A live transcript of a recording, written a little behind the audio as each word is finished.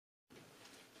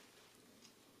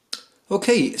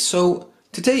Okay, so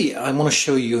today I want to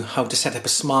show you how to set up a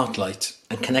smart light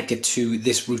and connect it to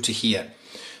this router here.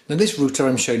 Now this router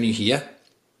I'm showing you here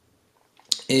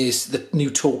is the new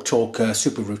TalkTalk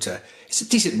super router. It's a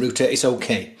decent router, it's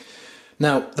okay.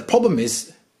 Now the problem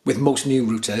is with most new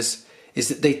routers is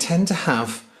that they tend to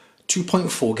have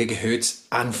 2.4 gigahertz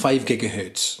and 5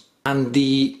 gigahertz, and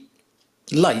the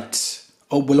lights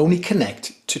will only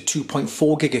connect to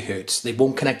 2.4 gigahertz. They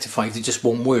won't connect to 5, they just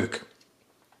won't work.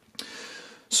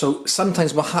 So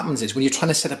sometimes what happens is when you're trying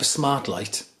to set up a smart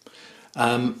light,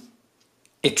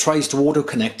 it tries to auto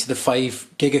connect to the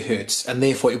 5 gigahertz and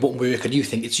therefore it won't work and you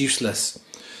think it's useless.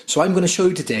 So I'm going to show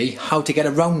you today how to get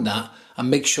around that and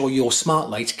make sure your smart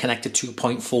lights connect to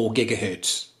 2.4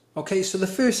 gigahertz. Okay, so the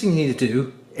first thing you need to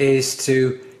do is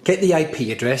to get the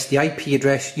IP address. The IP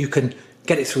address, you can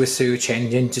get it through a search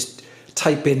engine. Just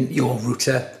type in your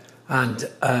router and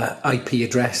IP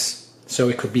address. So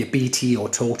it could be a BT or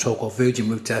TalkTalk or Virgin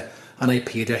router, an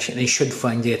IP address, and you should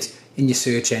find it in your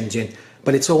search engine.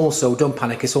 But it's also, don't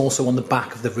panic, it's also on the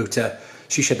back of the router,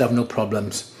 so you should have no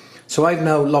problems. So I've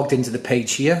now logged into the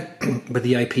page here with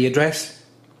the IP address,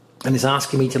 and it's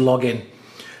asking me to log in.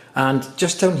 And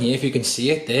just down here, if you can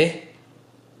see it there,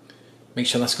 make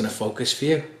sure that's going to focus for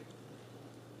you.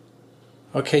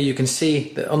 Okay, you can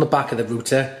see that on the back of the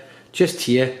router, just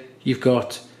here, you've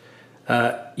got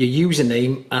your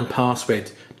username and password.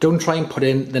 Don't try and put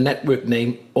in the network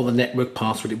name or the network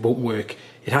password, it won't work.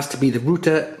 It has to be the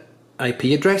router IP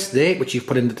address there, which you've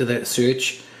put into the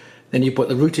search. Then you put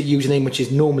the router username, which is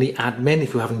normally admin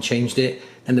if you haven't changed it,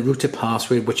 and the router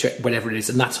password, which whatever it is,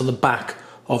 and that's on the back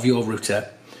of your router.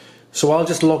 So I'll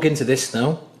just log into this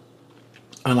now,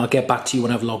 and I'll get back to you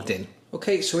when I've logged in.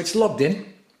 Okay, so it's logged in,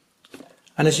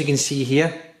 and as you can see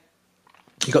here,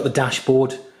 you've got the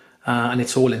dashboard, and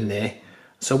it's all in there.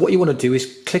 So what you want to do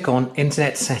is click on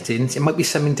Internet Settings. It might be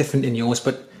something different in yours,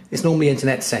 but it's normally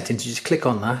Internet Settings. You just click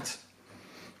on that,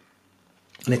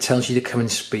 and it tells you the current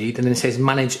speed, and then it says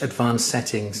Manage Advanced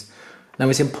Settings. Now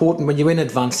it's important when you're in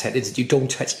Advanced Settings that you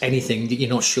don't touch anything that you're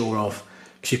not sure of,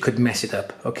 because you could mess it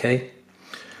up, okay?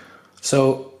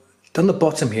 So down the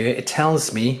bottom here, it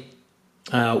tells me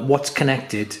what's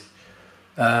connected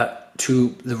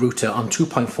to the router on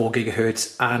 2.4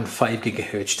 gigahertz and 5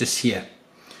 gigahertz just here.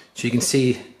 So you can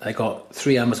see I got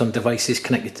 3 Amazon devices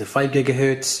connected to 5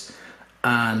 gigahertz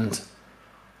and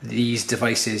these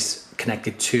devices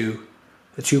connected to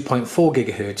the 2.4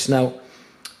 gigahertz. Now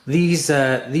these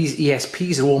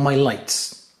ESPs are all my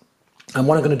lights, and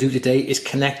what I'm going to do today is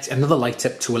connect another light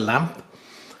up to a lamp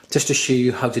just to show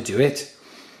you how to do it.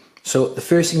 So the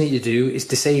first thing that you do is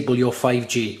disable your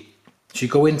 5G. So you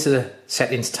go into the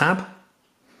Settings tab,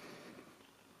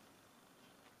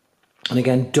 and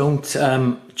again, don't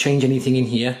change anything in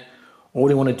here. All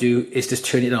you want to do is just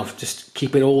turn it off. Just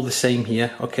keep it all the same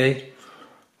here, okay?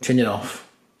 Turn it off.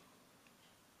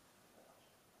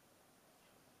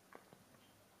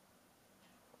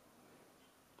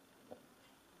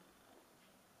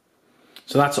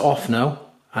 So that's off now,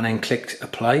 and then click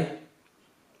Apply.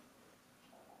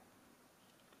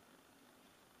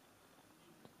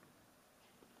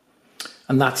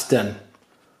 And that's done.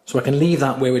 So I can leave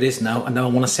that where it is now, and now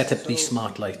I want to set up the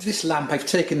smart light. This lamp, I've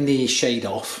taken the shade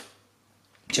off,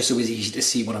 just so it's easy to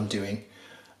see what I'm doing.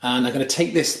 And I'm going to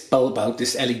take this bulb out,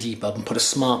 this LED bulb, and put a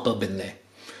smart bulb in there.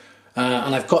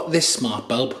 And I've got this smart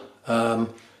bulb,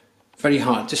 very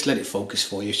hard, just let it focus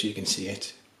for you so you can see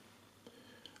it.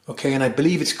 Okay, and I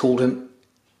believe it's called an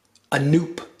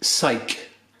Anoop Psych.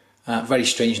 Very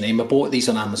strange name. I bought these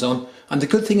on Amazon. And the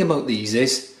good thing about these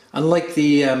is, unlike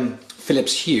the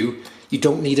Philips Hue, you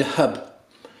don't need a hub.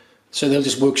 So they'll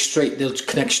just work straight, they'll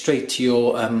connect straight to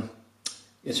your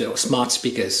smart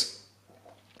speakers.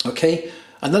 Okay,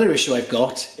 another issue I've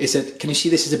got is that, can you see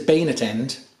this is a bayonet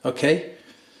end? Okay,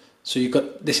 so you've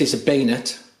got, this is a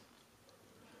bayonet.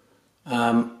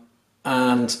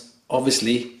 And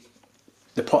obviously,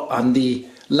 the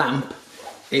lamp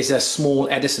is a small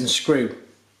Edison screw.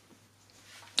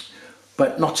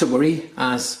 But not to worry,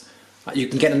 as you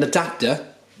can get an adapter.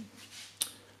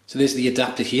 So there's the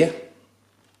adapter here.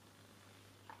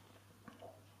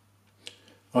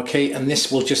 Okay, and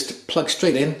this will just plug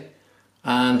straight in,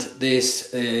 and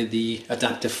there's the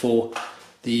adapter for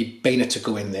the bayonet to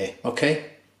go in there.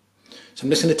 Okay, so I'm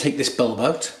just going to take this bulb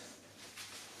out.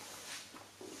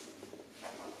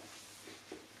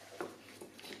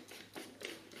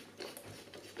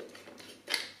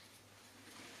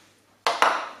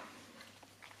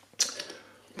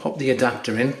 Pop the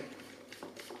adapter in.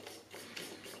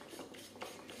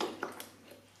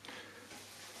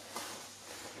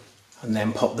 And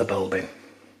then pop the bulb in,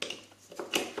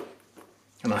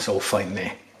 and that's all fine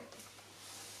there.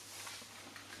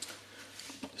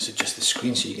 Just adjust the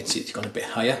screen so you can see it's gone a bit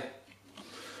higher.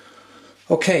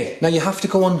 Okay, now you have to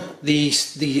go on the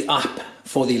app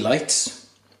for the lights,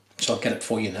 so I'll get it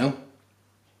for you now.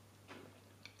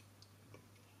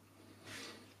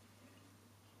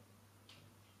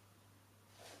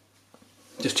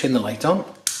 Just turn the light on.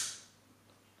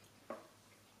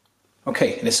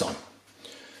 Okay, and it's on.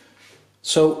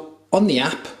 So on the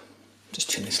app,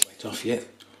 just turn this light off here.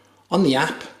 On the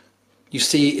app, you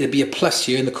see it'll be a plus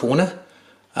here in the corner.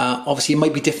 Obviously it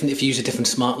might be different if you use a different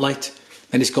smart light.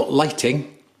 Then it's got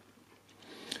lighting,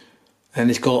 and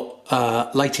it's got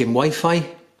lighting Wi-Fi.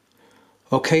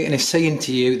 Okay, and it's saying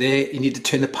to you there, you need to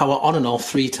turn the power on and off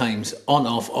 3 times. On,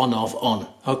 off, on, off, on.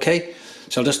 Okay,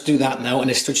 so I'll just do that now and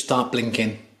it should start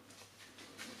blinking.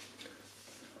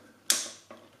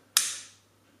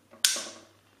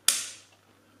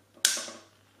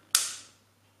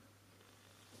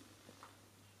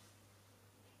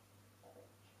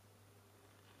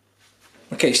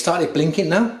 Okay, it started blinking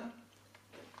now.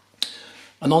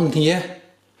 And on here,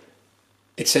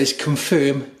 it says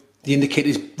confirm the indicator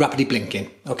is rapidly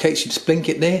blinking. Okay, so just blink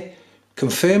it there,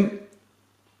 confirm.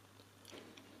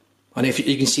 And if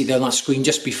you can see there on that screen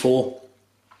just before,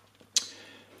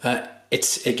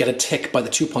 it get a tick by the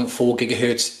 2.4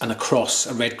 gigahertz and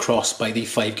a red cross by the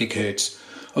 5 gigahertz.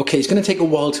 Okay, it's going to take a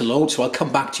while to load, so I'll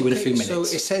come back to you in a few minutes. So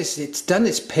it says it's done,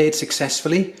 it's paired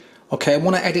successfully. Okay, I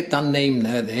want to edit that name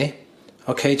there.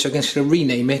 Okay, so I'm just going to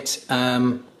rename it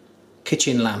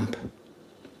kitchen lamp.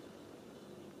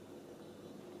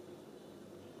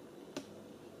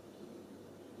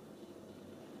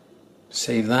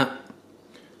 Save that,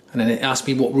 and then it asks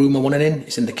me what room I want it in.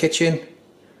 It's in the kitchen.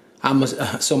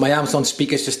 So my Amazon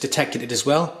speakers just detected it as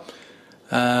well,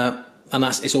 and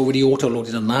it's already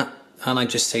auto-loaded on that. And I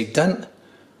just say done,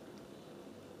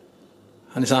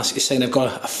 and it's saying I've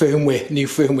got a new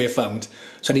firmware found.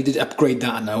 So I need to upgrade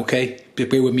that now. Okay,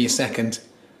 bear with me a second.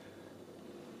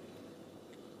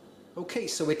 Okay,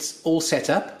 so it's all set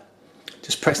up.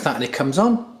 Just press that and it comes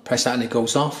on. Press that and it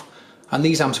goes off. And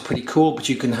these amps are pretty cool, but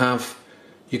you can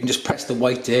just press the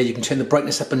white there. You can turn the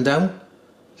brightness up and down.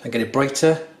 So I get it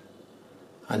brighter,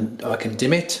 and I can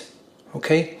dim it.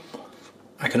 Okay.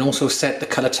 I can also set the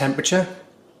color temperature,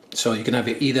 so you can have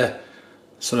it either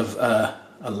sort of a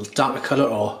darker color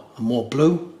or a more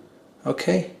blue.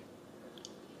 Okay.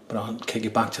 But I'll kick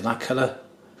it back to that color.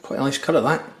 Quite a nice color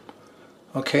that.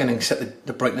 Okay, and I can set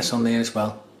the brightness on there as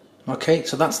well. Okay,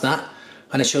 so that's that,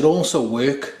 and it should also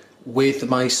work with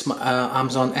my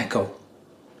Amazon Echo.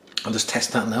 I'll just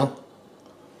test that now.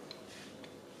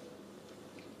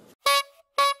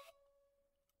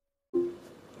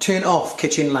 Turn off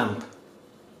kitchen lamp.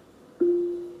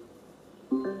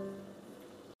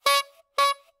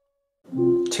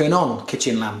 Turn on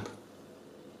kitchen lamp.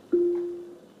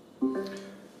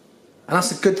 And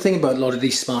that's a good thing about a lot of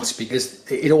these smart speakers.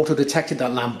 It auto-detected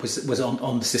that lamp was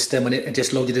on the system, and it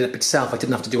just loaded it up itself. I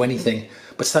didn't have to do anything.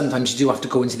 But sometimes you do have to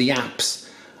go into the apps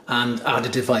and add a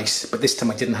device, but this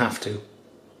time I didn't have to.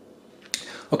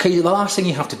 Okay, the last thing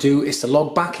you have to do is to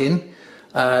log back in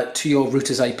to your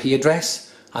router's IP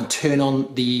address and turn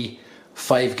on the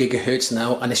 5 gigahertz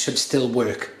now, and it should still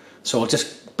work. So I'll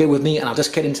just bear with me and I'll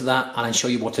just get into that and I'll show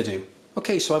you what to do.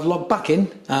 Okay, so I've logged back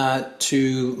in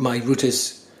to my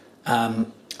router's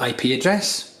IP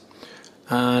address,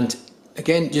 and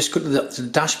again just go to the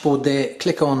dashboard there,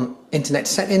 click on internet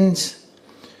settings,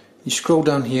 you scroll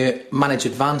down here, manage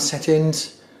advanced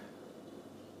settings,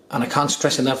 and I can't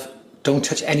stress enough, don't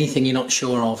touch anything you're not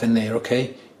sure of in there.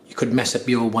 Okay, you could mess up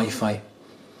your Wi-Fi.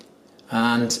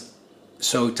 And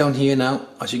so down here now,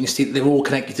 as you can see, they're all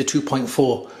connected to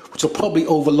 2.4, which will probably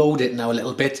overload it now a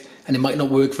little bit and it might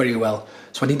not work very well,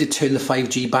 so I need to turn the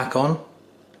 5G back on.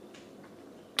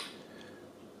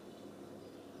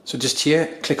 So just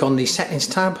here, click on the settings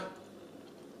tab.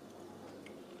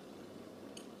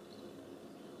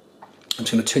 I'm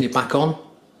just going to turn it back on.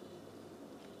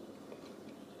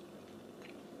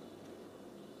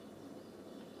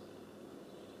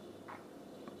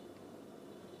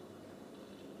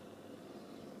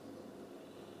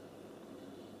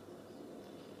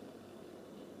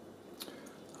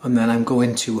 And then I'm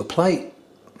going to apply,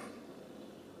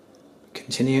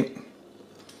 continue,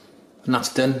 and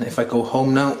that's done. If I go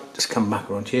home now, just come back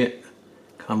around here,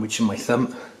 can't reach my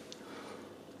thumb.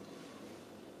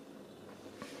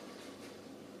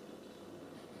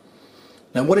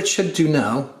 Now what it should do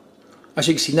now, as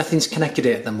you can see, nothing's connected to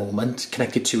it at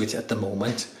the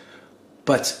moment,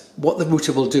 but what the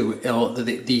router will do, or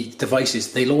the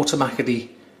devices, they'll automatically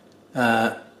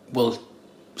will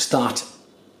start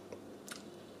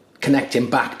connecting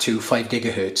back to 5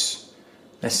 gigahertz.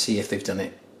 Let's see if they've done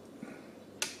it.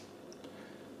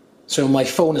 So my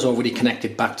phone is already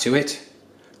connected back to it,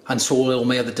 and so will all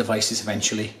my other devices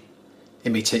eventually.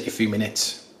 It may take a few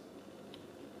minutes.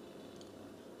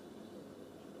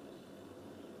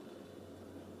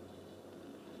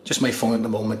 Just my phone at the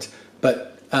moment,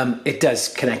 but it does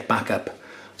connect back up.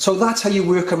 So that's how you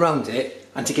work around it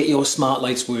and to get your smart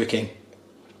lights working.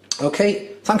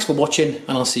 Okay, thanks for watching, and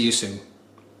I'll see you soon.